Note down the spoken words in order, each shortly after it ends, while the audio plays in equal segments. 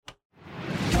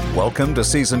Welcome to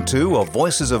Season 2 of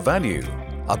Voices of Value,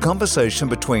 a conversation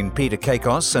between Peter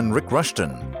Kakos and Rick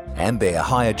Rushton, and their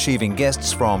high-achieving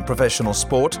guests from professional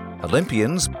sport,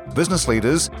 Olympians, business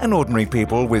leaders, and ordinary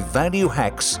people with value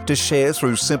hacks to share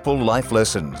through simple life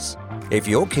lessons. If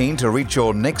you're keen to reach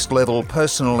your next level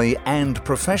personally and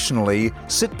professionally,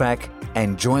 sit back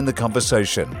and join the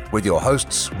conversation with your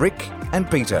hosts, Rick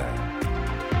and Peter.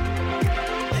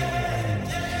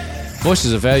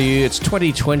 Voices of Value, it's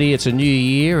 2020, it's a new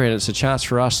year, and it's a chance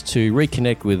for us to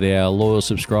reconnect with our loyal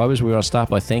subscribers. We want to start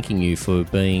by thanking you for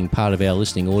being part of our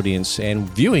listening audience and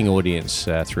viewing audience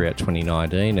throughout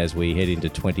 2019 as we head into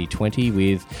 2020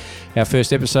 with our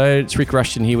first episode. It's Rick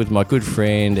Rushton here with my good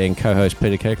friend and co-host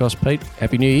Peter Kakos. Pete,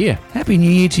 Happy New Year. Happy New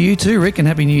Year to you too, Rick, and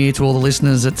Happy New Year to all the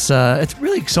listeners. It's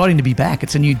really exciting to be back.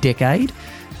 It's a new decade,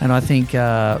 and I think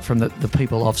from the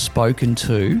people I've spoken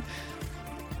to,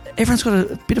 everyone's got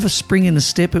a bit of a spring in the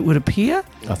step, it would appear.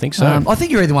 I think so. I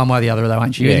think you're either one way or the other, though,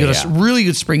 aren't you? Yeah, You've got a really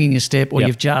good spring in your step, or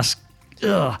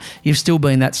you've still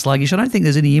been that sluggish. I don't think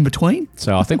there's any in between.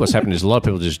 So I think what's happened is a lot of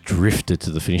people just drifted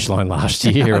to the finish line last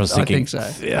year. I was thinking, I think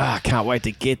so. I can't wait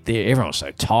to get there. Everyone was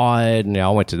so tired. And I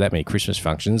went to that many Christmas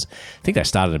functions. I think they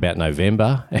started about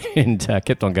November and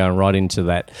kept on going right into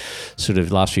that sort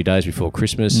of last few days before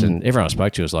Christmas. And everyone I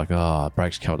spoke to was like,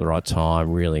 breaks come at the right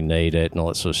time, really need it, and all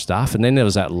that sort of stuff. And then there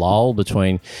was that lull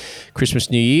between Christmas,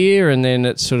 New Year, and then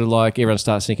it's sort of like everyone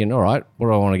starts thinking, all right, what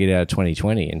do I want to get out of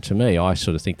 2020? And to me, I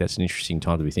sort of think that's an interesting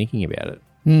time to be thinking about it.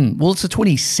 Well, it's the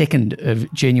 22nd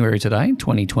of January today,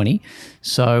 2020.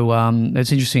 So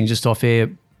it's interesting, just off air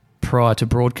prior to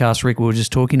broadcast, Rick, we were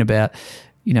just talking about,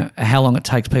 how long it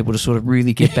takes people to sort of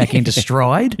really get back into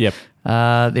stride. Yep.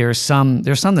 There are some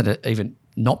that are even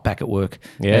not back at work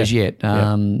as yet,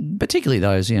 particularly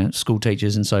those, school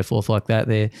teachers and so forth like that.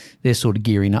 They're sort of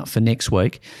gearing up for next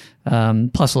week.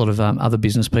 Plus a lot of other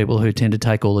business people who tend to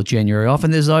take all of January off,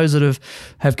 and there's those that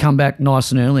have come back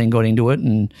nice and early and got into it,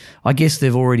 and I guess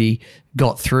they've already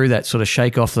got through that sort of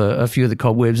shake off a few of the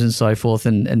cobwebs and so forth,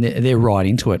 and they're right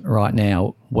into it right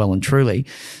now, well and truly.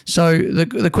 So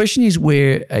the question is,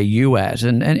 where are you at,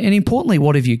 and importantly,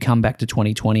 what have you come back to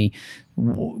 2020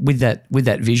 with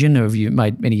that vision, or have you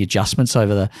made any adjustments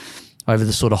over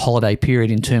the sort of holiday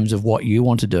period in terms of what you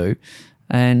want to do?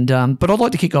 And but I'd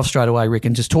like to kick off straight away, Rick,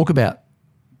 and just talk about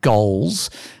goals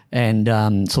and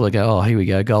sort of go, here we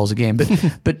go, goals again.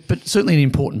 But certainly an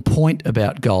important point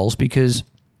about goals, because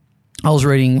I was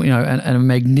reading, a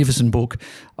magnificent book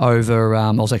over.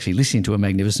 I was actually listening to a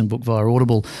magnificent book via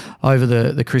Audible over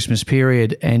the Christmas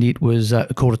period, and it was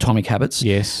called Atomic Habits.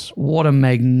 Yes, what a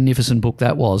magnificent book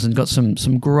that was, and got some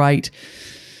great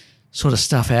sort of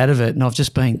stuff out of it, and I've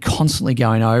just been constantly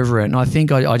going over it, and I think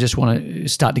I just want to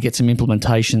start to get some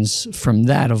implementations from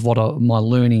that of what my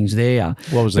learnings there.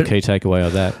 What was the key takeaway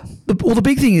of that? The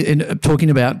big thing in talking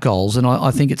about goals, and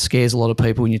I think it scares a lot of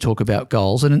people when you talk about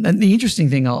goals, and the interesting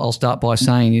thing I'll start by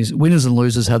saying is winners and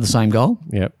losers have the same goal.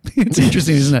 Yep. It's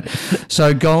interesting, isn't it?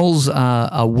 So goals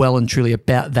are well and truly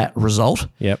about that result.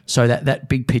 Yep. So that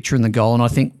big picture and the goal, and I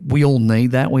think we all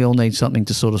need that. We all need something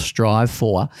to sort of strive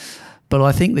for. But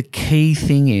I think the key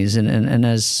thing is, and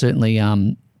as certainly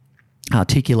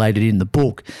articulated in the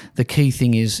book, the key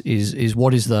thing is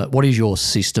what is your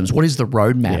systems? What is the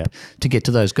roadmap to get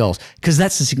to those goals? Because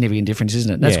that's the significant difference, isn't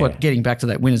it? That's what, getting back to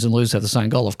that, winners and losers have the same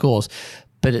goal, of course.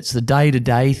 But it's the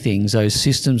day-to-day things, those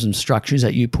systems and structures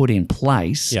that you put in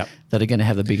place that are going to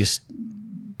have the biggest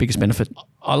benefit.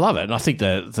 I love it. And I think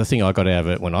the thing I got out of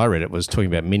it when I read it was talking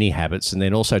about mini habits, and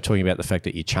then also talking about the fact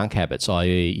that your chunk habits,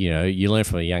 i.e., you learn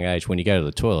from a young age when you go to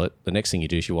the toilet, the next thing you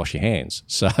do is you wash your hands.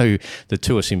 So the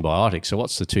two are symbiotic. So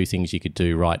what's the two things you could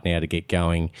do right now to get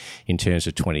going in terms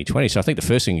of 2020? So I think the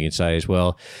first thing you can say is,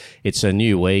 well, it's a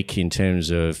new week in terms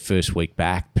of first week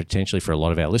back, potentially for a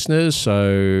lot of our listeners.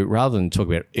 So rather than talk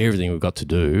about everything we've got to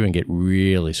do and get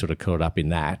really sort of caught up in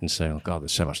that and say, oh, God,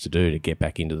 there's so much to do to get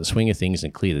back into the swing of things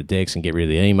and clear the decks and get rid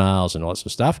of the emails and all that sort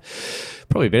of stuff.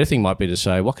 Probably a better thing might be to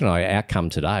say, what can I outcome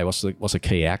today? What's the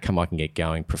key outcome I can get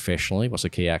going professionally? What's the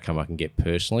key outcome I can get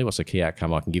personally? What's the key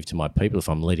outcome I can give to my people if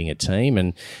I'm leading a team?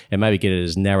 And maybe get it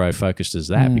as narrow focused as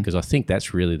that, because I think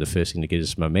that's really the first thing to get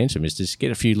us momentum, is just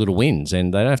get a few little wins.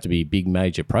 And they don't have to be big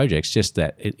major projects, just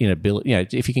that inability,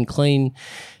 if you can clean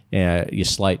your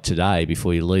slate today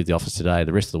before you leave the office today,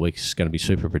 the rest of the week is going to be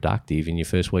super productive in your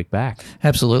first week back.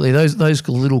 Absolutely. Those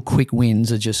little quick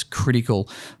wins are just critical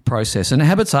process. And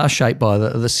habits are shaped by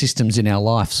the systems in our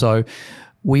life. So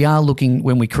we are looking,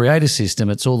 when we create a system,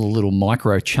 it's all the little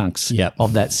micro chunks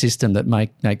of that system that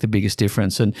make the biggest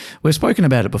difference. And we've spoken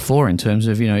about it before in terms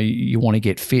of, you want to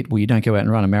get fit. Well, you don't go out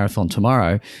and run a marathon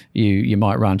tomorrow. You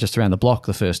might run just around the block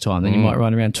the first time, then you might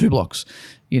run around 2 blocks.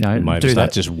 you know, You might do start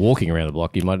that. just walking around the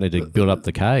block. You might need to build up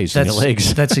the Ks in your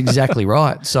legs. That's exactly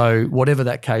right. So whatever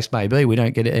that case may be, we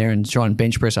don't get there and try and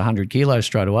bench press 100 kilos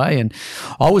straight away. And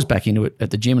I was back into it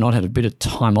at the gym, and I'd had a bit of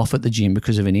time off at the gym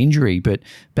because of an injury, but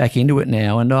back into it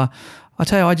now. And I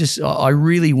tell you, I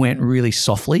really went really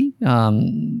softly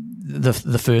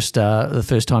the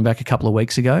first time back a couple of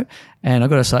weeks ago, and I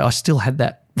got to say I still had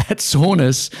that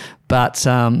soreness, but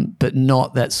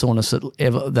not that soreness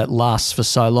that lasts for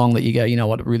so long that you go, you know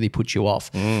what, it really puts you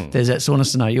off. There's that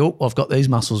soreness to know, I've got these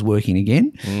muscles working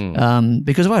again.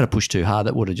 Because if I had to push too hard,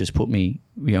 that would have just put me,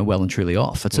 you know, well and truly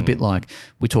off. It's a bit like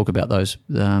we talk about those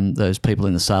people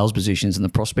in the sales positions and the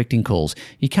prospecting calls.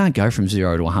 You can't go from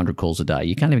 0 to 100 calls a day.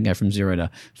 You can't even go from 0 to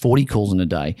 40 calls in a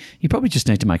day. You probably just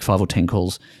need to make 5 or 10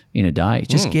 calls in a day.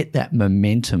 Just get that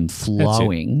momentum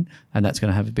flowing, and that's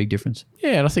going to have a big difference.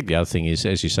 Yeah, and I think the other thing is,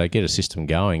 as you say, get a system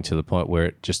going to the point where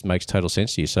it just makes total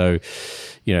sense to you. So,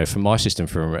 you know, from my system,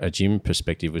 from a gym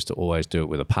perspective, was to always do it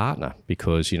with a partner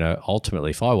because, you know,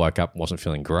 ultimately if I woke up and wasn't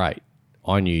feeling great,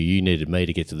 I knew you needed me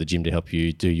to get to the gym to help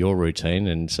you do your routine,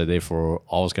 and so therefore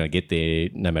I was going to get there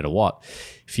no matter what.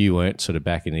 If you weren't sort of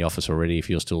back in the office already, if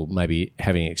you're still maybe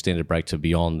having an extended break to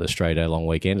beyond the straight A long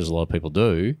weekend, as a lot of people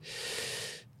do,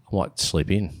 I might sleep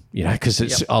in, you know,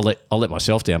 because I'll let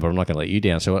myself down, but I'm not going to let you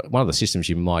down. So one of the systems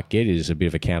you might get is a bit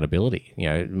of accountability, you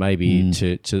know, maybe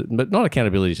but not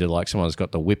accountability to like someone's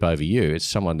got the whip over you. It's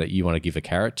someone that you want to give a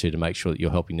carrot to make sure that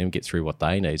you're helping them get through what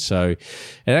they need. So,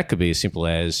 and that could be as simple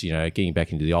as, you know, getting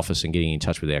back into the office and getting in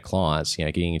touch with our clients, you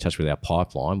know, getting in touch with our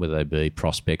pipeline, whether they be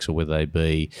prospects or whether they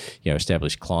be, you know,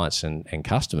 established clients and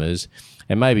customers.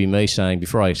 And maybe me saying,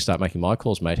 before I start making my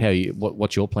calls, mate,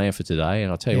 what's your plan for today?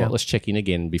 And I'll tell you what, let's check in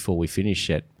again before we finish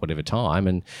at whatever time,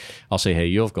 and I'll see how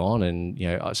you've gone. And, you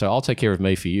know, so I'll take care of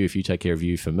me for you if you take care of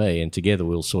you for me, and together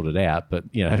we'll sort it out. But,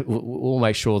 you know, we'll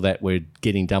make sure that we're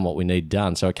getting done what we need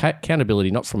done. So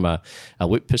accountability, not from a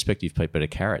whip perspective, Pete, but a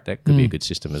carrot. That could be a good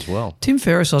system as well. Tim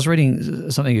Ferriss, I was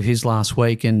reading something of his last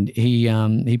week, and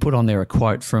he put on there a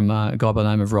quote from a guy by the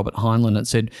name of Robert Heinlein that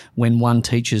said, "When one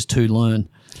teaches, two learn."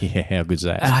 Yeah, how good's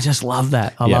that? And I just love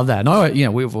that. I love that. And you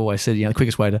know, we've always said, you know, the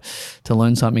quickest way to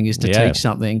learn something is to teach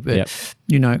something. But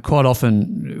you know, quite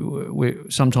often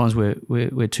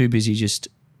we're too busy just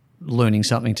learning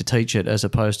something to teach it, as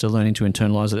opposed to learning to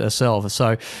internalize it ourselves.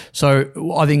 So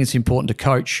I think it's important to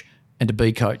coach and to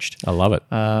be coached. I love it.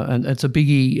 And it's a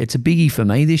biggie. It's a biggie for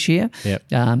me this year.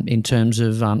 In terms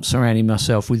of surrounding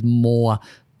myself with more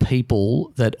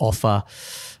people that offer.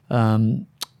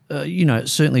 You know,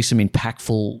 certainly some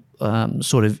impactful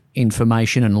sort of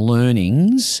information and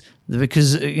learnings,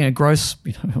 because, you know, growth's,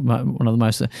 you know, one of the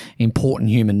most important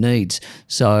human needs.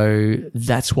 So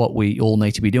that's what we all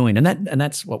need to be doing, and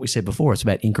that's what we said before. It's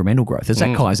about incremental growth. It's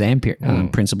that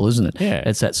Kaizen principle, isn't it? Yeah.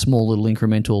 It's that small little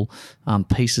incremental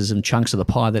pieces and chunks of the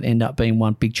pie that end up being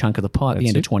one big chunk of the pie at the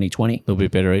end of 2020. A little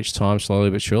bit better each time, slowly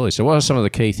but surely. So what are some of the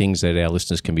key things that our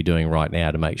listeners can be doing right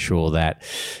now to make sure that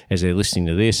as they're listening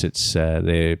to this, it's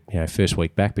their first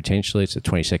week back potentially, it's the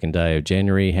 22nd day of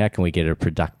January. How can we get a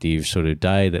productive sort of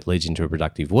day that leads into a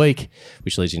productive week,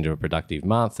 which leads into a productive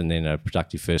month, and then a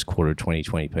productive first quarter of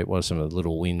 2020? Pete, what are some of the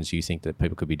little wins you think that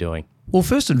people could be doing? Well,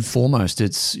 first and foremost,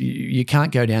 it's you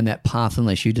can't go down that path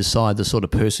unless you decide the sort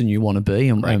of person you want to be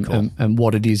and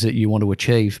what it is that you want to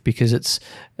achieve, because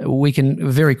we can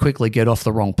very quickly get off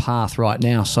the wrong path right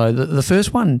now. So the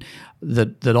first one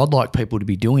that I'd like people to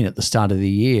be doing at the start of the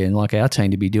year, and like our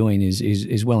team to be doing,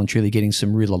 is well and truly getting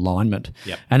some real alignment.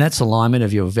 And that's alignment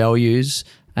of your values.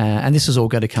 And this is all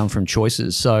going to come from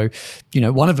choices. So, you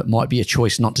know, one of it might be a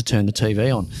choice not to turn the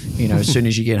TV on, you know, as soon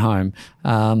as you get home.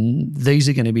 These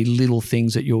are going to be little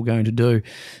things that you're going to do.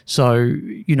 So,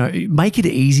 you know, make it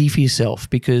easy for yourself,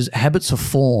 because habits are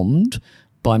formed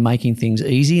by making things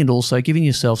easy and also giving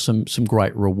yourself some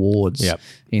great rewards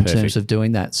in terms of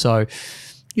doing that. So,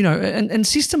 you know, and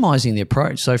systemizing the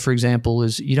approach. So, for example,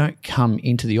 is you don't come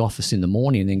into the office in the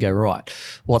morning and then go, right,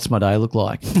 what's my day look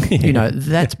like? You know,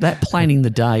 that planning the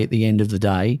day at the end of the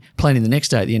day, planning the next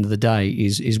day at the end of the day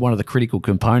is one of the critical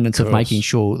components of making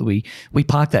sure that we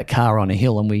park that car on a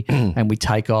hill and we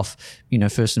take off, you know,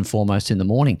 first and foremost in the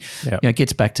morning. You know, it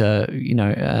gets back to, you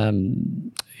know,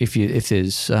 if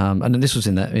there's and this was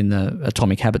in the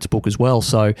Atomic Habits book as well.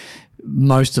 So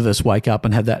most of us wake up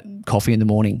and have that coffee in the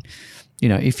morning. You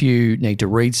know, if you need to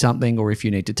read something, or if you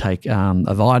need to take your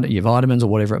vitamins or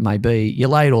whatever it may be, you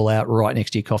lay it all out right next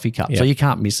to your coffee cup, so you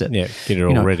can't miss it. Yeah, get it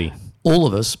all ready. All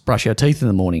of us brush our teeth in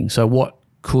the morning. So what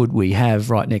could we have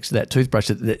right next to that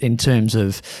toothbrush in terms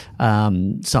of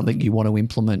something you want to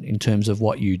implement in terms of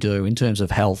what you do, in terms of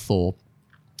health or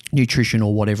nutrition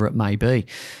or whatever it may be?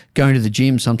 Going to the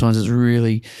gym sometimes is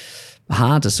really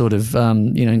hard to sort of,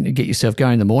 get yourself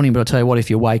going in the morning. But I tell you what, if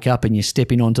you wake up and you're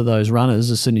stepping onto those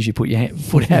runners as soon as you put your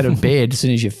foot out of bed, as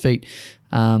soon as your feet,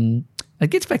 it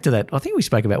gets back to that. I think we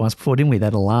spoke about once before, didn't we?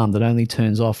 That alarm that only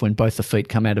turns off when both the feet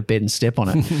come out of bed and step on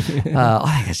it.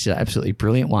 I think that's an absolutely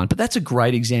brilliant one. But that's a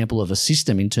great example of a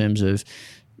system in terms of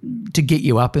to get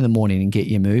you up in the morning and get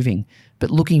you moving.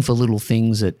 But looking for little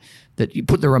things that you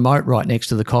put the remote right next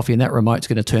to the coffee, and that remote's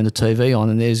going to turn the TV on,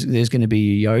 and there's going to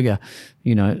be a yoga,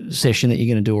 session that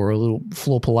you're going to do, or a little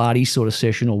floor Pilates sort of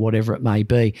session, or whatever it may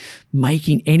be.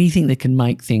 Making anything that can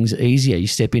make things easier. You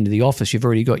step into the office, you've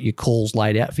already got your calls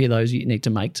laid out for you, those you need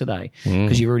to make today,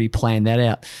 because you've already planned that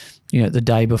out, the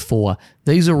day before.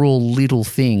 These are all little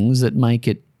things that make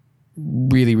it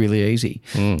really, really easy.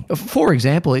 For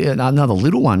example, another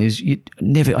little one is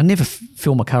I never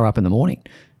fill my car up in the morning.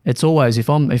 It's always, if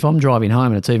I'm driving home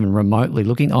and it's even remotely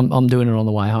looking, I'm doing it on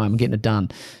the way home. I'm getting it done.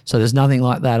 So there's nothing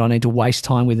like that I need to waste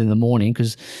time with in the morning,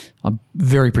 because I'm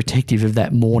very protective of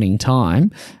that morning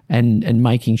time and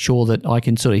making sure that I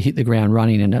can sort of hit the ground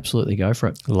running and absolutely go for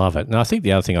it. Love it. And I think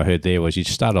the other thing I heard there was you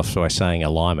start off by saying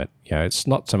alignment. It's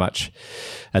not so much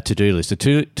a to-do list. A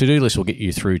to-do list will get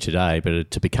you through today, but a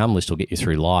to-become list will get you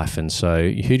through life. And so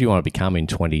who do you want to become in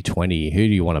 2020? Who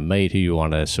do you want to meet? Who do you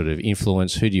want to sort of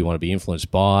influence? Who do you want to be influenced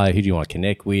by? Who do you want to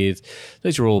connect with?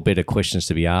 These are all better questions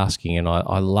to be asking. And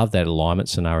I love that alignment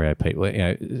scenario, Pete.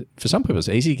 For some people, it's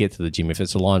easy to get to the gym if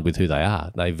it's aligned with who they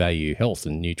are. They value health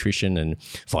and nutrition and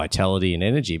vitality and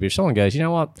energy. But if someone goes, you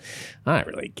know what, I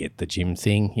don't really get the gym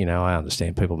thing. I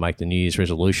understand people make the New Year's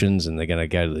resolutions and they're going to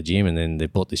go to the gym, and then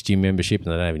they've bought this gym membership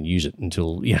and they don't even use it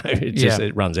until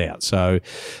it runs out. So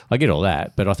I get all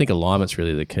that, but I think alignment's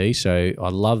really the key. So I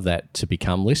love that to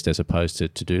become list as opposed to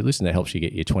to-do list, and that helps you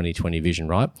get your 2020 vision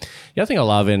right. The other thing I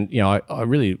love, and I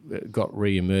really got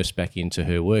re-immersed back into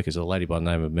her work, is a lady by the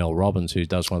name of Mel Robbins, who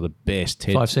does one of the best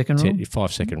 5-second rule.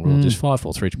 5-second rule, just 5,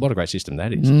 4, 3. What a great system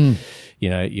that is.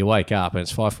 You wake up and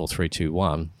it's 5, 4, 3, 2,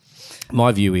 1.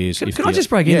 My view is... Can I just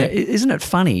break in there? Isn't it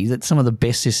funny that some of the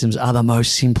best systems are the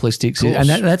most simplistic? And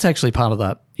that's actually part of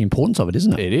the importance of it,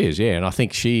 isn't it? It is, yeah. And I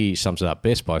think she sums it up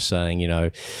best by saying,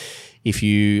 if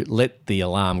you let the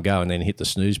alarm go and then hit the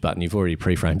snooze button, you've already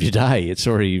pre-framed your day. It's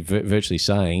already virtually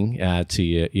saying to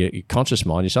your conscious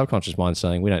mind, your subconscious mind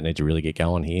saying, we don't need to really get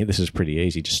going here. This is pretty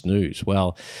easy, just snooze.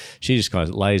 Well, she just kind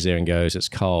of lays there and goes, it's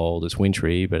cold, it's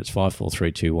wintry, but it's 5, 4,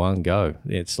 3, 2, 1, go.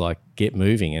 It's like, get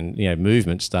moving. And,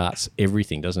 movement starts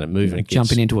everything, doesn't it? Movement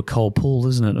jumping into a cold pool,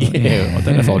 isn't it? Yeah, I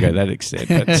don't know if I'll go that extent.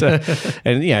 But,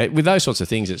 and, with those sorts of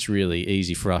things, it's really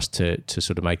easy for us to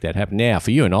sort of make that happen. Now,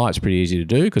 for you and I, it's pretty easy to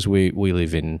do because we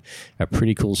live in a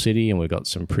pretty cool city and we've got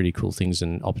some pretty cool things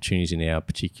and opportunities in our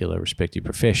particular respective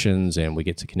professions, and we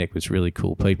get to connect with really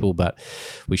cool people. But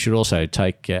we should also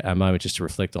take a moment just to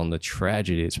reflect on the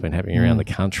tragedy that's been happening around the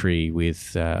country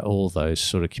with all those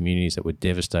sort of communities that were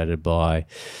devastated by,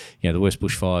 the worst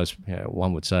bushfires,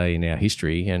 one would say, in our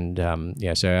history. And,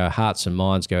 so our hearts and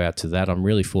minds go out to that. I'm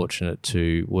really fortunate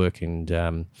to work and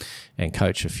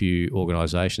coach a few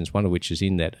organisations, one of which is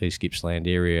in that East Gippsland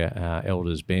area,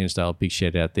 Elders Bairnsdale, big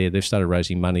shout out there. They've started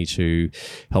raising money to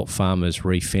help farmers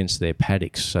re-fence their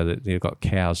paddocks so that they've got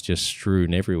cows just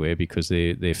strewn everywhere because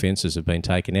their fences have been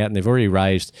taken out. And they've already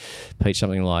raised, Pete,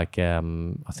 something like, I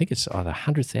think it's either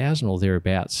 100,000 or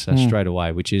thereabouts straight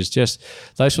away, which is just,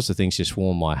 those sorts of things just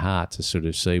warm my heart to sort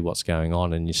of see what's going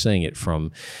on. And you're seeing it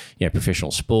from,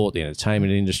 professional sport, the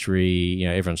entertainment industry,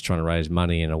 everyone's trying to raise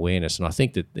money and awareness. And I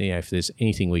think that, if there's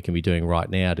anything we can be doing right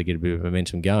now to get a bit of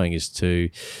momentum going is to,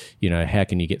 how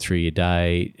can you get through your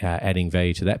day, adding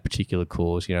value to that particular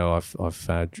cause.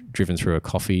 I've driven through a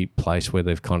coffee place where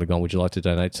they've kind of gone, would you like to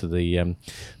donate to the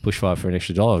bushfire for an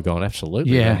extra $1? I've gone,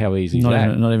 absolutely. Yeah. How easy is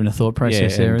that? Not even a thought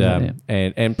process there.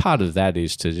 And part of that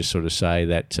is to just sort of say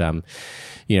that,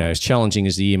 as challenging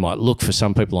as the year might look for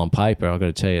some people on paper, I've got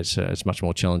to tell you, it's much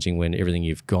more challenging when everything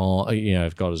you've got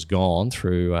has gone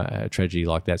through a tragedy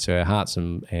like that. So our hearts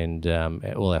and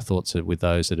all our thoughts are with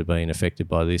those that have been affected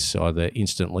by this, either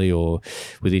instantly or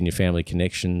within your family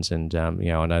connections. And I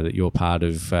know that you're part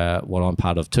of what I'm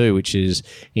part of too, which is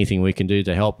anything we can do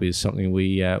to help is something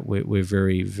we're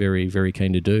very, very, very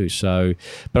keen to do. So,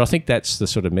 but I think that's the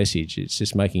sort of message. It's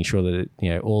just making sure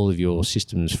that all of your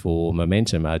systems for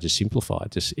momentum are just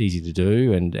simplified, just easy to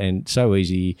do, and so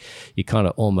easy you kind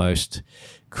of almost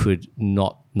could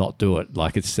not do it.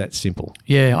 Like, it's that simple.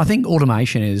 Yeah, I think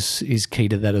automation is key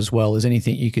to that as well. Is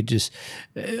anything you could just,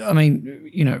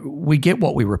 we get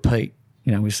what we repeat.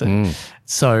 We said.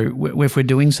 So if we're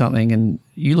doing something, and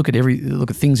you look at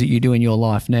things that you do in your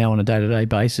life now on a day-to-day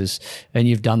basis, and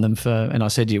you've done them and I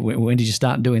said to you, when did you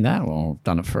start doing that? Well, I've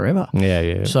done it forever.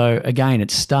 Yeah. So again,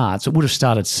 it would have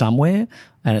started somewhere,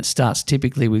 and it starts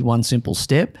typically with one simple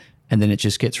step, and then it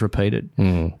just gets repeated.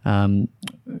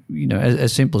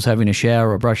 As simple as having a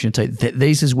shower or brushing your teeth.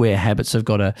 These is where habits have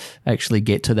got to actually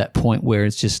get to that point where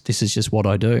this is just what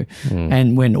I do.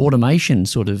 And when automation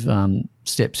sort of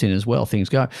steps in as well, things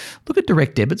go. Look at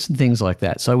direct debits and things like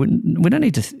that. So we don't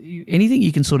need to anything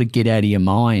you can sort of get out of your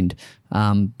mind,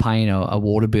 paying a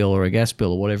water bill or a gas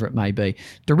bill or whatever it may be.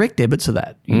 Direct debits are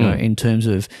that, in terms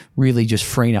of really just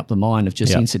freeing up the mind of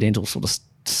just incidental sort of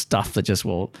stuff that just,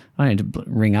 I need to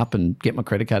ring up and get my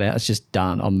credit card out. It's just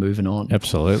done. I'm moving on.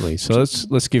 Absolutely. So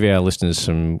let's give our listeners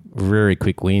some very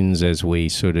quick wins as we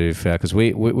sort of, because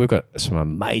we've got some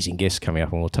amazing guests coming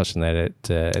up, and we'll touch on that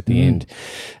at the end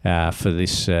for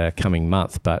this coming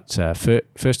month. But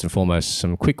first and foremost,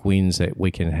 some quick wins that we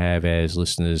can have as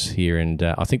listeners here. And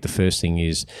I think the first thing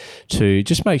is to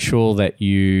just make sure that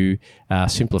you are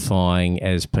simplifying,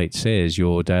 as Pete says,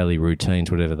 your daily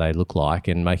routines, whatever they look like,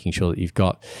 and making sure that you've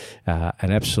got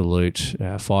an absolute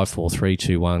 5, 4, 3,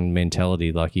 2, 1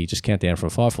 mentality. Like you just count down from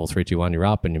 5, 4, 3, 2, 1, you're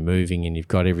up and you're moving, and you've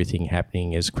got everything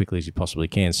happening as quickly as you possibly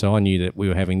can. So I knew that we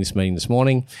were having this meeting this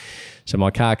morning. So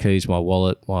my car keys, my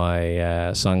wallet,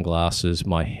 my sunglasses,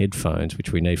 my headphones,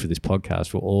 which we need for this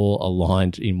podcast, were all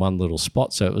aligned in one little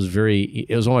spot. So it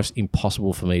was almost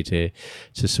impossible for me to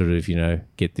sort of,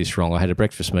 get this wrong. I had a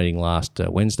breakfast meeting last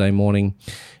Wednesday morning.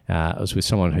 I was with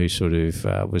someone who sort of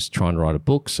was trying to write a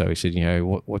book. So he said,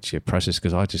 what's your process?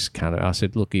 Because I just can't. I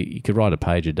said, look, you could write a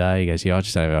page a day. He goes, yeah, I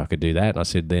just don't know if I could do that. And I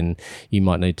said, then you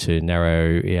might need to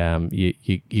narrow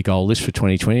your goal list for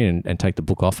 2020 and take the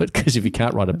book off it. Because if you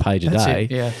can't write a page a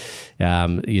day,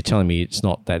 you're telling me it's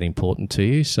not that important to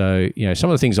you. So, some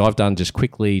of the things I've done just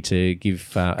quickly to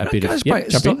give a bit of...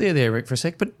 Stop there, Rick, for a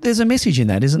sec. But there's a message in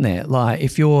that, isn't there? Like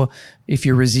if you're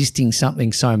resisting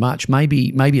something so much,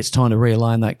 maybe it's time to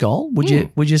realign that goal. Would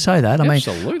you say that?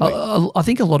 Absolutely. I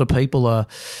think a lot of people are,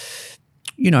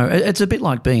 it's a bit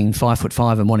like being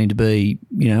 5'5" and wanting to be,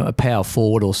 a power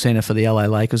forward or centre for the LA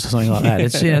Lakers or something like that.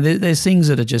 It's there's things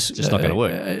that are just not going to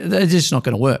work. They're just not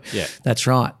going to work. Yeah, that's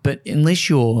right. But then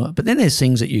there's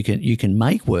things that you can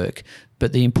make work.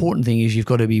 But the important thing is you've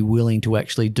got to be willing to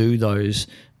actually do those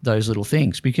little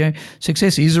things, because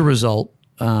success is a result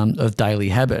of daily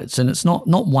habits, and it's not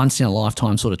once in a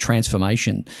lifetime sort of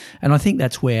transformation. And I think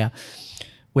that's where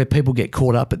people get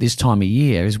caught up at this time of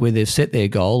year, is where they've set their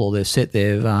goal or they've set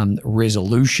their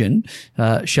resolution,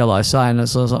 shall I say, and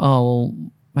it's like,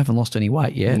 I haven't lost any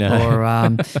weight yet,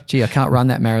 or gee, I can't run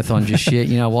that marathon just yet.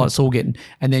 You know what? It's all getting,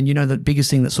 and then the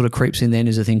biggest thing that sort of creeps in then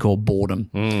is a thing called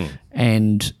boredom,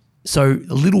 and so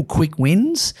little quick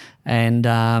wins, and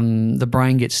the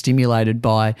brain gets stimulated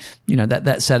by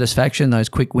that satisfaction, those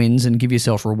quick wins, and give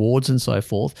yourself rewards and so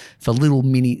forth for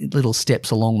little steps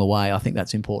along the way. I think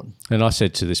that's important. And I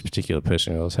said to this particular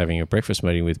person who I was having a breakfast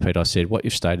meeting with, Pete, I said, what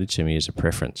you've stated to me is a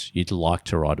preference. You'd like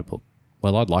to write a book.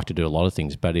 Well, I'd like to do a lot of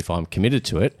things, but if I'm committed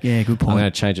to it, good point. I'm going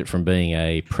to change it from being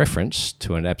a preference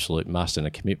to an absolute must and a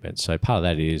commitment. So part of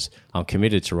that is I'm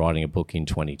committed to writing a book in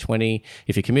 2020.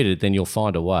 If you're committed, then you'll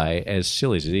find a way. As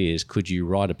silly as it is, could you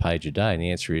write a page a day? And the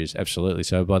answer is absolutely.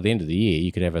 So by the end of the year,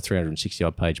 you could have a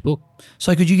 360-odd page book.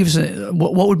 So could you give us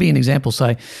what would be an example?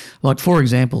 Say, like for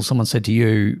example, someone said to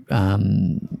you,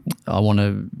 I want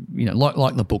to,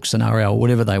 like the book scenario or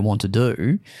whatever they want to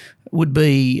do, would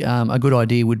be a good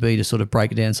idea would be to sort of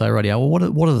break it down and say, right, well,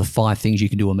 what are the 5 things you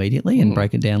can do immediately, and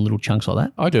break it down little chunks like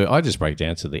that? I do. I just break it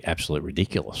down to the absolute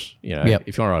ridiculous. If you want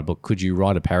to write a book, could you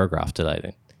write a paragraph today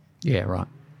then? Yeah, right.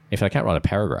 If I can't write a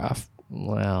paragraph,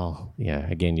 well,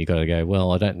 again, you got to go,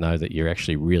 well, I don't know that you're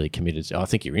actually really committed. I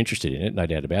think you're interested in it, no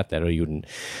doubt about that, or you wouldn't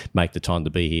make the time to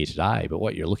be here today. But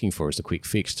what you're looking for is the quick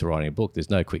fix to writing a book. There's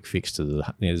no quick fix to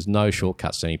there's no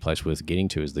shortcuts to any place worth getting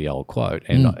to, is the old quote.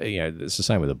 And, it's the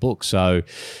same with a book. So,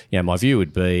 my view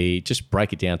would be just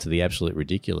break it down to the absolute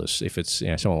ridiculous. If it's,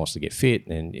 someone wants to get fit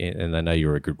and they know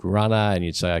you're a good runner, and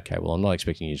you'd say, okay, well, I'm not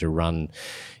expecting you to run,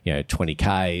 20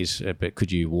 Ks, but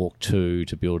could you walk 2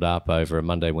 to build up over a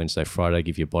Monday, Wednesday, Friday,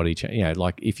 give your body,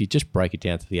 like if you just break it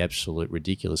down to the absolute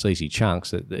ridiculous, easy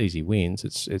chunks, the easy wins,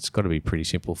 it's got to be pretty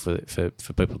simple for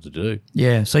people to do.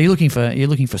 Yeah. So you're looking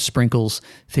for sprinkles,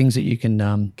 things that you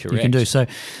can do. So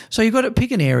you've got to pick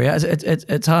an area.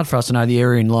 It's hard for us to know the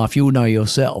area in life. You'll know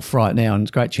yourself right now, and it's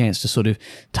a great chance to sort of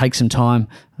take some time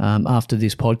after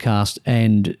this podcast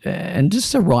and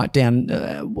just to write down,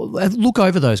 look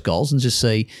over those goals and just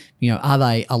see, are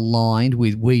they aligned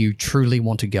with where you truly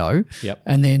want to go? Yep.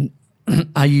 And then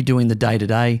are you doing the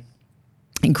day-to-day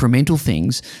incremental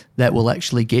things that will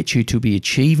actually get you to be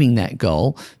achieving that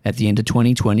goal at the end of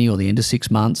 2020 or the end of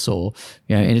 6 months or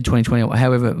end of 2020 or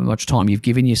however much time you've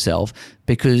given yourself,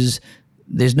 because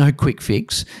there's no quick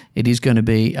fix. It is going to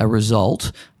be a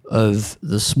result of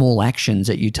the small actions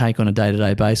that you take on a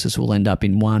day-to-day basis will end up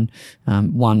in one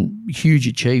huge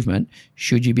achievement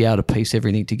should you be able to piece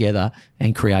everything together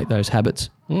and create those habits.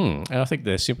 And I think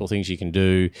there's simple things you can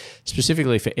do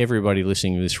specifically for everybody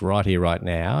listening to this right here, right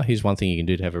now. Here's one thing you can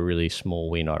do to have a really small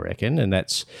win, I reckon, and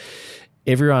that's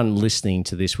everyone listening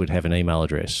to this would have an email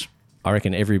address. I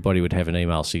reckon everybody would have an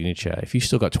email signature. If you've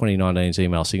still got 2019's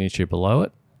email signature below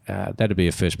it, that'd be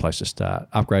a first place to start.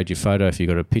 Upgrade your photo if you've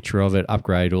got a picture of it.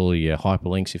 Upgrade all your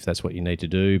hyperlinks if that's what you need to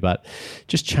do. But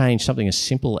just change something as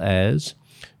simple as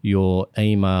your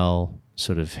email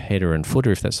sort of header and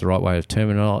footer, if that's the right way of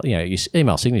terminology, your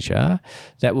email signature.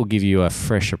 That will give you a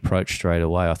fresh approach straight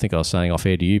away. I think I was saying off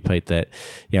air to you, Pete, that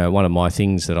one of my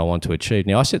things that I want to achieve.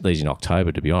 Now, I set these in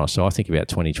October, to be honest, so I think about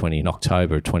 2020 in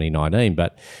October of 2019,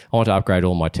 but I want to upgrade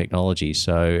all my technology.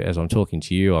 So as I'm talking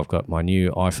to you, I've got my new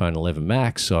iPhone 11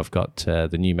 Max. I've got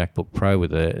the new MacBook Pro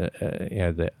with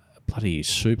the bloody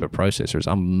super processor. It's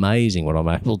amazing what I'm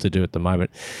able to do at the moment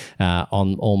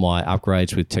on all my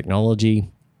upgrades with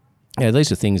technology.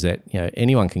 These are things that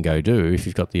anyone can go do if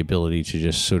you've got the ability to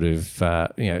just sort of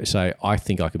say, I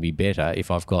think I can be better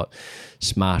if I've got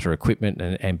smarter equipment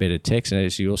and better text. And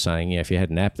as you're saying, if you had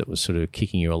an app that was sort of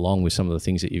kicking you along with some of the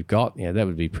things that you've got, that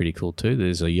would be pretty cool too.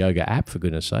 There's a yoga app, for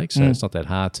goodness sake, so it's not that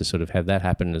hard to sort of have that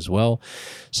happen as well.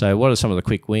 So what are some of the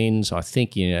quick wins? I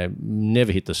think,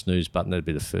 never hit the snooze button. That'd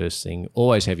be the first thing.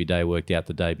 Always have your day worked out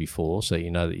the day before so you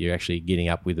know that you're actually getting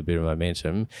up with a bit of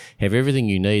momentum. Have everything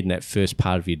you need in that first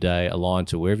part of your day aligned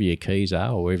to wherever your keys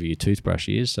are or wherever your toothbrush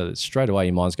is, so that straight away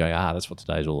your mind's going, that's what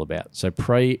today's all about. So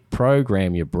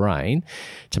program your brain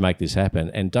to make this happen,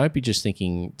 and don't be just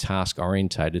thinking task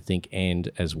orientated, think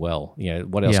and as well.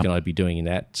 What else can I be doing in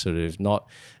that sort of, not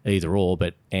either or,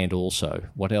 but and also,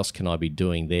 what else can I be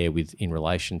doing there with in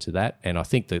relation to that? And I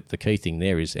think that the key thing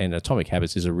there is, and Atomic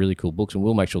Habits is a really cool book, and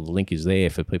we'll make sure the link is there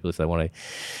for people if they want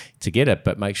to get it,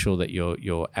 but make sure that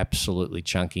you're absolutely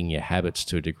chunking your habits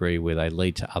to a degree where they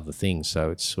lead to other things.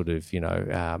 So it's sort of,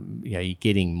 you're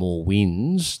getting more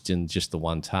wins than just the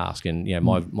one task. And,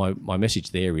 my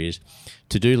message there is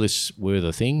to-do lists were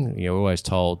the thing. You're always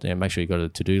told, make sure you've got a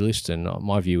to-do list. And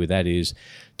my view with that is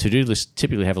to-do lists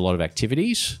typically have a lot of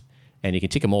activities, and you can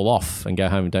tick them all off and go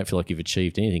home and don't feel like you've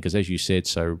achieved anything. Because as you said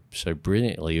so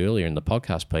brilliantly earlier in the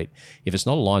podcast, Pete, if it's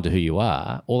not aligned to who you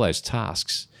are, all those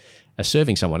tasks are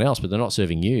serving someone else, but they're not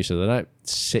serving you. So they don't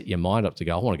set your mind up to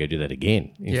go, I want to go do that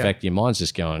again. In fact, your mind's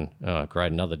just going, oh,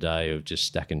 great, another day of just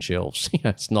stacking shelves.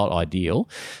 It's not ideal.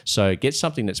 So get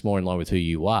something that's more in line with who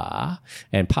you are.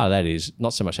 And part of that is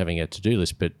not so much having a to-do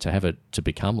list, but to have a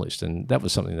to-become list. And that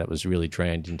was something that was really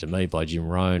drilled into me by Jim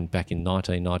Rohn back in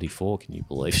 1994, can you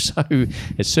believe? So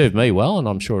it served me well, and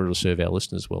I'm sure it'll serve our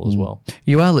listeners well as well.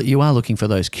 You are looking for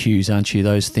those cues, aren't you?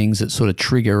 Those things that sort of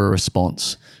trigger a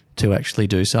response to actually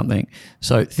do something.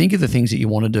 So think of the things that you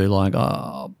want to do. Like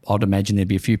I'd imagine there'd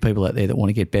be a few people out there that want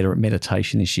to get better at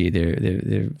meditation this year.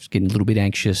 They're getting a little bit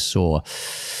anxious, or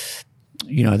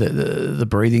the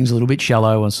breathing's a little bit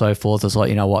shallow and so forth. It's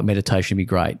like, meditation would be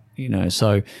great.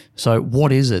 So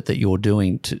what is it that you're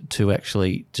doing to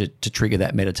actually to trigger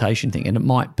that meditation thing? And it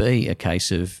might be a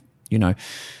case of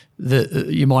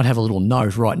you might have a little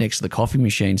note right next to the coffee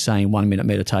machine saying 1 minute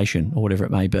meditation or whatever it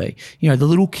may be. The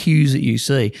little cues that you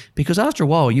see, because after a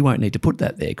while you won't need to put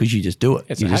that there because you just do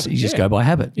it. You just go by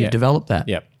habit. You've developed that.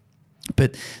 Yep.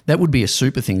 But that would be a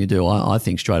super thing to do, I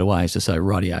think, straight away, is to say,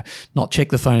 rightio, not check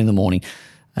the phone in the morning.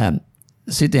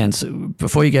 Sit down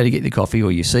before you go to get the coffee,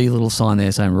 or you see a little sign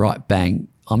there saying, right, bang,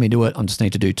 I'm into it. I just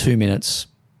need to do 2 minutes.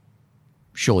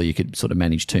 Surely you could sort of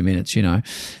manage 2 minutes,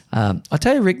 I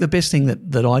tell you, Rick, the best thing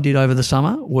that I did over the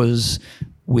summer was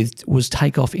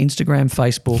take off Instagram,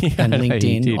 Facebook, and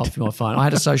LinkedIn off my phone. I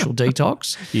had a social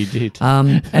detox. You did.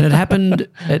 And it happened,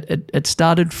 it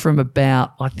started from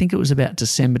about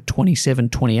December 27,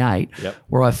 28,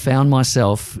 where I found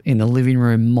myself in the living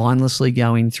room mindlessly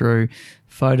going through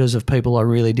photos of people I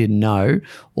really didn't know,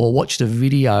 or watched a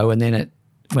video and then it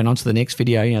went on to the next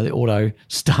video. The auto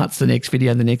starts the next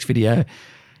video and the next video.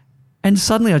 And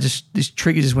suddenly this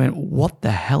trigger just went, what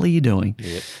the hell are you doing?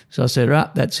 Yep. So I said,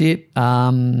 right, that's it. I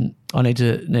need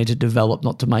to develop,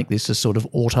 not to make this a sort of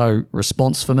auto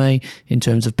response for me in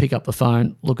terms of pick up the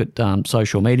phone, look at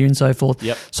social media and so forth.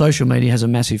 Yep. Social media has a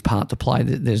massive part to play.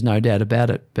 There's no doubt about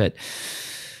it. But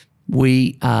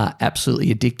we are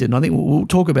absolutely addicted. And I think we'll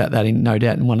talk about that no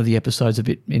doubt in one of the episodes a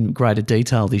bit in greater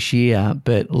detail this year.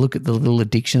 But look at the little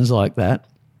addictions like that.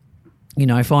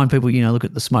 Find people, look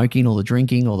at the smoking or the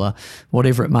drinking or the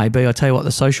whatever it may be. I tell you what,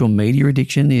 the social media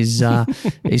addiction is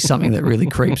something that really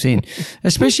creeps in,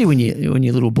 especially when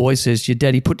your little boy says to your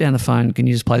daddy, put down the phone, can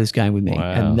you just play this game with me? Wow.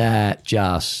 And that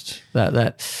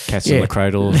Cats in the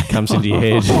cradle comes into your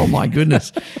head. Oh my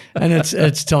goodness. And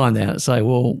it's time now to say,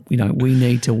 well, we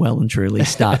need to well and truly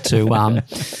start to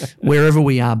wherever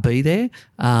we are, be there,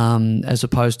 as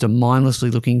opposed to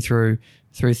mindlessly looking through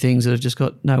things that have just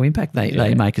got no impact.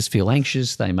 They make us feel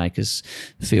anxious. They make us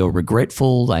feel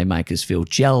regretful. They make us feel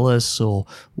jealous or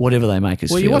whatever they make us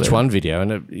feel. Well, you watch one video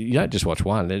and you don't just watch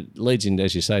one. It leads into,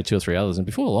 as you say, 2 or 3 others. And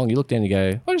before long, you look down and you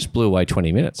go, I just blew away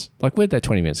 20 minutes. Like, where'd that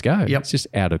 20 minutes go? Yep. It's just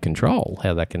out of control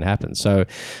how that can happen. So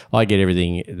I get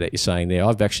everything that you're saying there.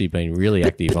 I've actually been really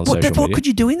active on social media. What could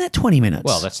you do in that 20 minutes?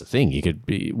 Well, that's the thing. You could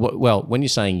be, well, when you're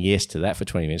saying yes to that for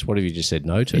 20 minutes, what have you just said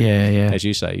no to? Yeah. As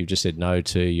you say, you've just said no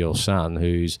to your son,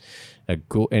 who's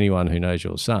anyone who knows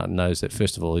your son knows that,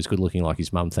 first of all, he's good looking like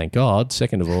his mum, thank God.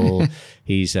 Second of all,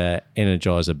 he's an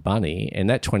Energizer bunny. And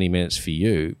that 20 minutes for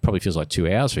you probably feels like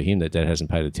 2 hours for him that Dad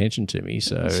hasn't paid attention to me.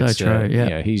 So it's true,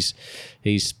 yeah.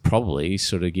 He's probably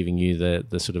sort of giving you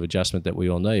the sort of adjustment that we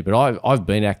all need. But I've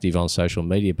been active on social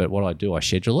media, but what I do, I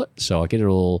schedule it. So I get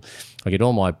all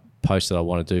my posts that I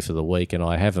want to do for the week, and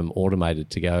I have them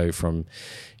automated to go from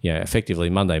effectively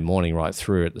Monday morning right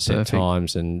through at the set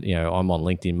times. And I'm on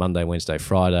LinkedIn Monday, Wednesday,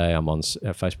 Friday. I'm on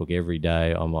Facebook every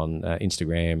day. I'm on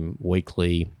Instagram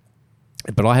weekly.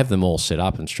 But I have them all set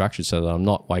up and structured so that I'm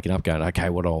not waking up going,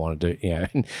 okay, what do I want to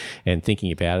do? And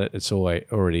thinking about it. It's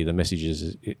already the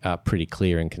messages are pretty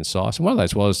clear and concise. And one of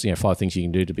those was 5 things you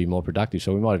can do to be more productive.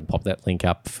 So we might even pop that link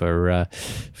up for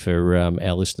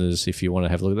our listeners if you want to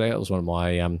have a look at that. It was one of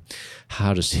my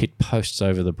hardest hit posts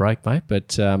over the break, mate.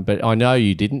 But I know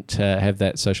you didn't have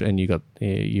that social, and you got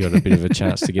a bit of a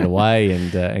chance to get away,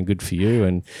 and good for you.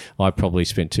 And I probably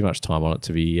spent too much time on it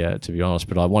to be honest.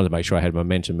 But I wanted to make sure I had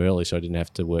momentum early, so I didn't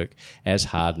have to work as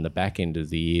hard in the back end of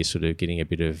the year, sort of getting a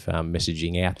bit of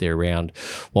messaging out there around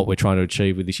what we're trying to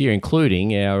achieve with this year,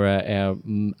 including our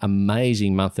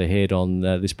amazing month ahead on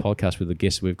this podcast with the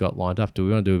guests we've got lined up. Do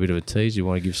we want to do a bit of a tease? Do you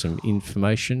want to give some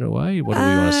information away? What do we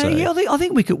want to say? Yeah, I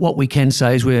think what we can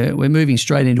say is we're moving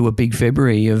straight into a big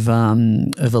February of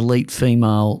elite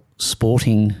female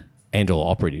sporting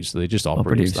and/or operatives. They're just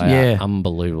operatives. They are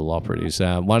unbelievable operatives.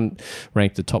 One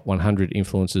ranked the top 100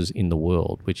 influencers in the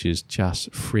world, which is just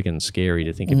friggin' scary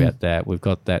to think about that. We've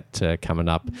got that coming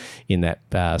up in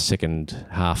that second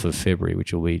half of February,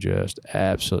 which will be just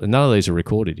absolutely. None of these are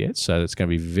recorded yet, so it's going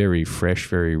to be very fresh,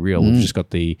 very real. We've just got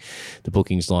the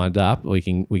bookings lined up. We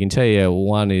can tell you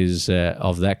one is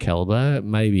of that caliber.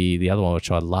 Maybe the other one,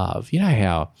 which I love. You know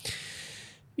how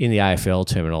in the AFL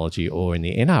terminology or in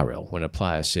the NRL, when a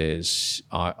player says,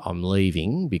 I'm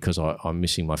leaving because I'm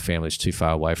missing my family, it's too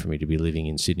far away for me to be living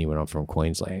in Sydney when I'm from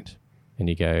Queensland. And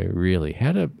you go, really?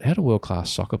 How do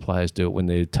world-class soccer players do it when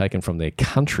they're taken from their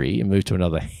country and moved to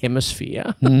another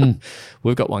hemisphere?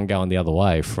 We've got one going the other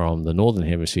way from the northern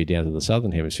hemisphere down to the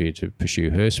southern hemisphere to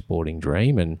pursue her sporting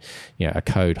dream, and a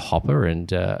code hopper, and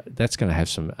that's going to have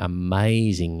some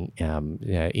amazing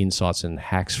insights and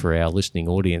hacks for our listening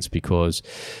audience, because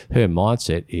her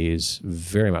mindset is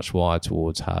very much wired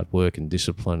towards hard work and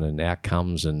discipline and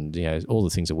outcomes and all the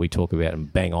things that we talk about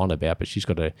and bang on about, but she's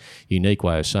got a unique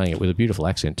way of saying it with a beautiful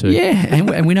accent too. Yeah,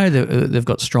 and we know that they've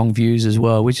got strong views as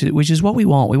well, which is what we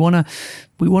want. We want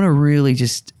to really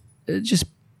just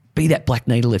be that black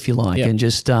needle, if you like, and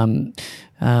just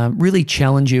really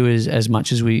challenge you as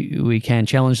much as we can,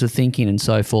 challenge the thinking and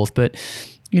so forth. But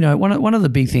one of the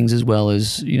big things as well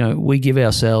is we give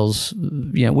ourselves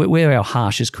we're our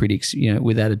harshest critics,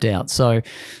 without a doubt. So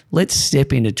let's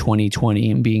step into 2020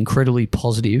 and be incredibly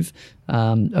positive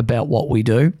about what we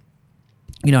do.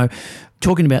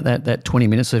 Talking about that 20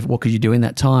 minutes of what could you do in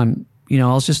that time, I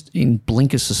was just in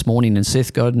Blinkist this morning, and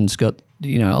Seth Godin's got,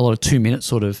 a lot of 2-minute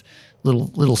sort of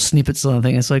little snippets sort of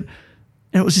thing. It's like,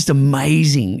 and it was just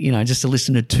amazing, just to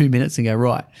listen to 2 minutes and go,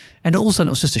 right. And all of a sudden it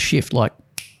was just a shift, like,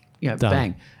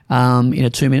 bang. In a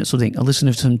 2 minute sort of thing. I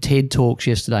listened to some TED Talks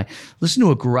yesterday. Listened to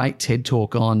a great TED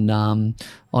Talk on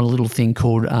a little thing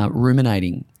called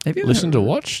ruminating. Have you listened or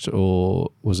watched, or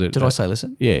was it? Did I say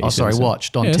listen? Yeah. Oh, sorry,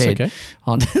 watched on TED. Okay.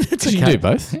 That's okay. You can do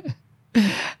both.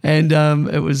 And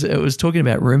it was talking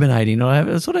about ruminating.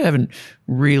 I sort of haven't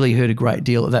really heard a great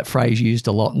deal of that phrase used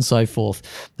a lot and so forth.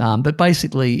 But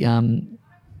basically,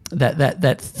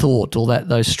 that thought, or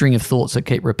those string of thoughts that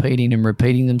keep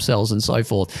repeating themselves and so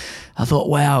forth. I thought,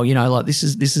 wow, like this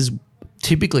is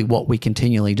typically what we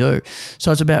continually do.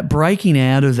 So it's about breaking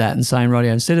out of that and saying, right,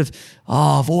 instead of,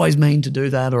 I've always meant to do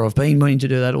that, or I've been meaning to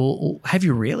do that, or have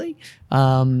you really?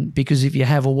 Because if you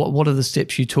have, well, what are the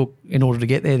steps you took in order to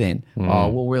get there then? Oh,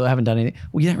 well, really, I haven't done anything.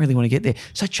 Well, you don't really want to get there.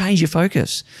 So change your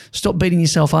focus. Stop beating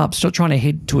yourself up. Stop trying to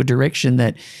head to a direction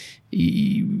that,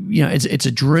 it's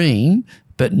a dream,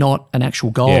 but not an actual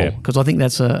goal, because I think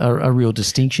that's a real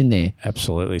distinction there.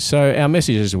 Absolutely. So our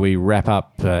message as we wrap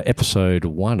up episode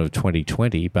 1 of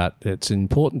 2020, but it's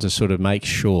important to sort of make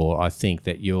sure, I think,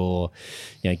 that you're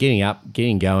getting up,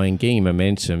 getting going, getting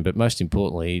momentum, but most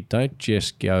importantly, don't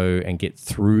just go and get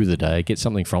through the day, get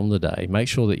something from the day. Make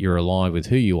sure that you're aligned with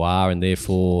who you are, and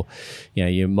therefore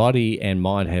your body and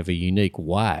mind have a unique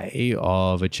way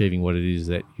of achieving what it is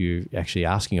that you're actually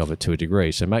asking of it to a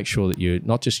degree. So make sure that you're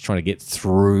not just trying to get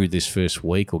through this first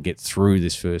week or get through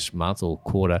this first month or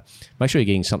quarter. Make sure you're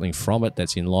getting something from it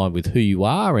that's in line with who you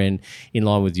are and in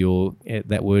line with your,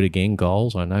 that word again,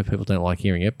 goals. I know people don't like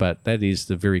hearing it, but that is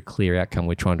the very clear outcome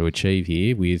we're trying to achieve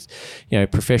here with,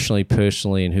 professionally,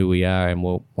 personally, and who we are and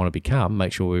what we want to become.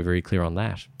 Make sure we're very clear on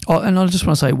that. Oh, and I just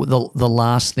want to say the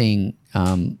last thing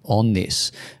on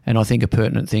this, and I think a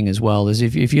pertinent thing as well, is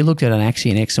if you looked at an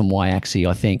axis, an X and Y axis,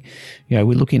 I think, we're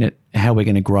looking at how we're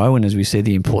going to grow, and as we said,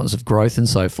 the importance of growth and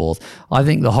so forth. I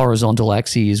think the horizontal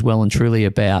axis is well and truly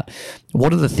about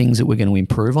what are the things that we're going to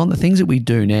improve on, the things that we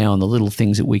do now and the little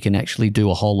things that we can actually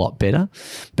do a whole lot better.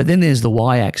 But then there's the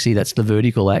Y axis, that's the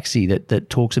vertical axis that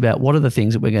talks about what are the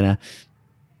things that we're going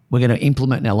to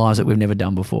implement in our lives that we've never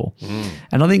done before.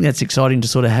 And I think that's exciting to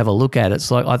sort of have a look at.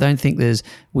 It's like, I don't think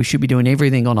we should be doing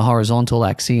everything on a horizontal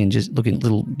axis and just looking at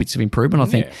little bits of improvement. I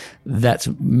think that's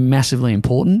massively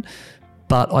important.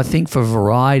 But I think for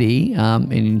variety,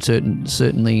 and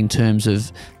certainly in terms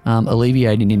of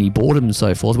alleviating any boredom and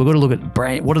so forth, we've got to look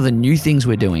at what are the new things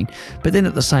we're doing. But then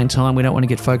at the same time, we don't want to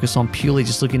get focused on purely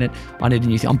just looking at, I need a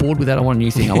new thing. I'm bored with that. I want a new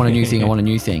thing. I want a new thing. I want a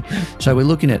new thing. So we're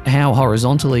looking at how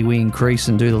horizontally we increase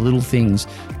and do the little things,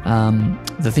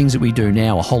 the things that we do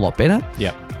now a whole lot better.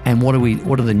 Yeah. And what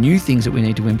are the new things that we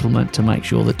need to implement to make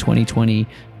sure that 2020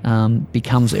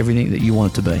 becomes everything that you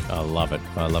want it to be. I love it.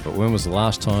 When was the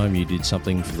last time you did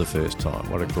something for the first time?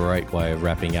 What a great way of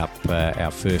wrapping up our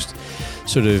first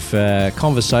sort of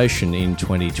conversation in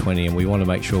 2020, and we want to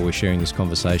make sure we're sharing this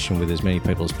conversation with as many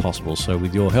people as possible. So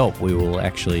with your help, we will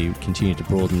actually continue to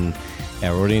broaden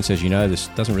our audience. As you know, this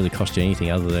doesn't really cost you anything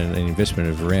other than an investment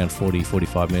of around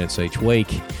 45 minutes each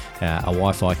week, a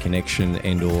Wi-Fi connection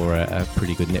and or a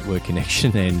pretty good network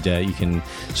connection, and you can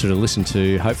sort of listen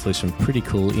to hopefully some pretty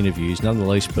cool interviews, none the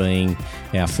least being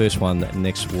our first one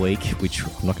next week, which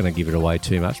I'm not going to give it away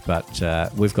too much, but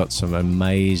we've got some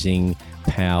amazing,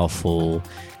 powerful,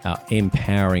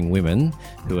 empowering women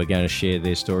who are going to share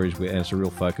their stories with, and it's a real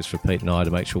focus for Pete and I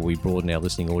to make sure we broaden our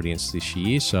listening audience this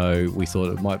year. So we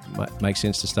thought it might make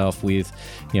sense to start off with,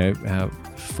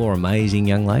 4 amazing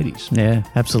young ladies. Yeah,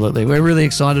 absolutely. We're really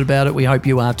excited about it. We hope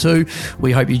you are too.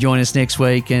 We hope you join us next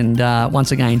week. And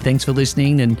once again, thanks for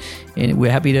listening. And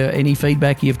we're happy to, any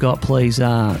feedback you've got, please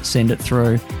send it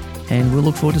through. And we'll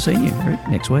look forward to seeing you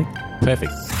next week.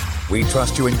 Perfect. We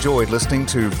trust you enjoyed listening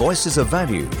to Voices of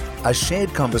Value, a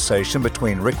shared conversation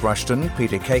between Rick Rushton,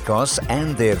 Peter Kakos,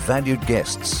 and their valued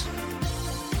guests.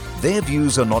 Their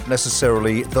views are not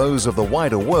necessarily those of the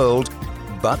wider world,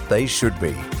 but they should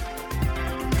be.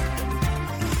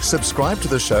 Subscribe to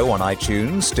the show on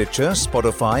iTunes, Stitcher,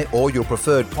 Spotify, or your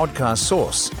preferred podcast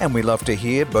source, and we love to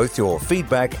hear both your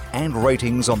feedback and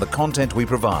ratings on the content we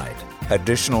provide.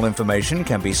 Additional information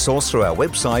can be sourced through our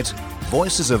website,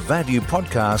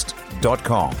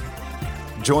 voicesofvaluepodcast.com.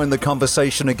 Join the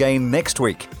conversation again next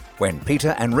week when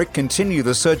Peter and Rick continue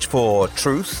the search for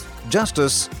truth,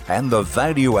 justice, and the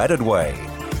value-added way.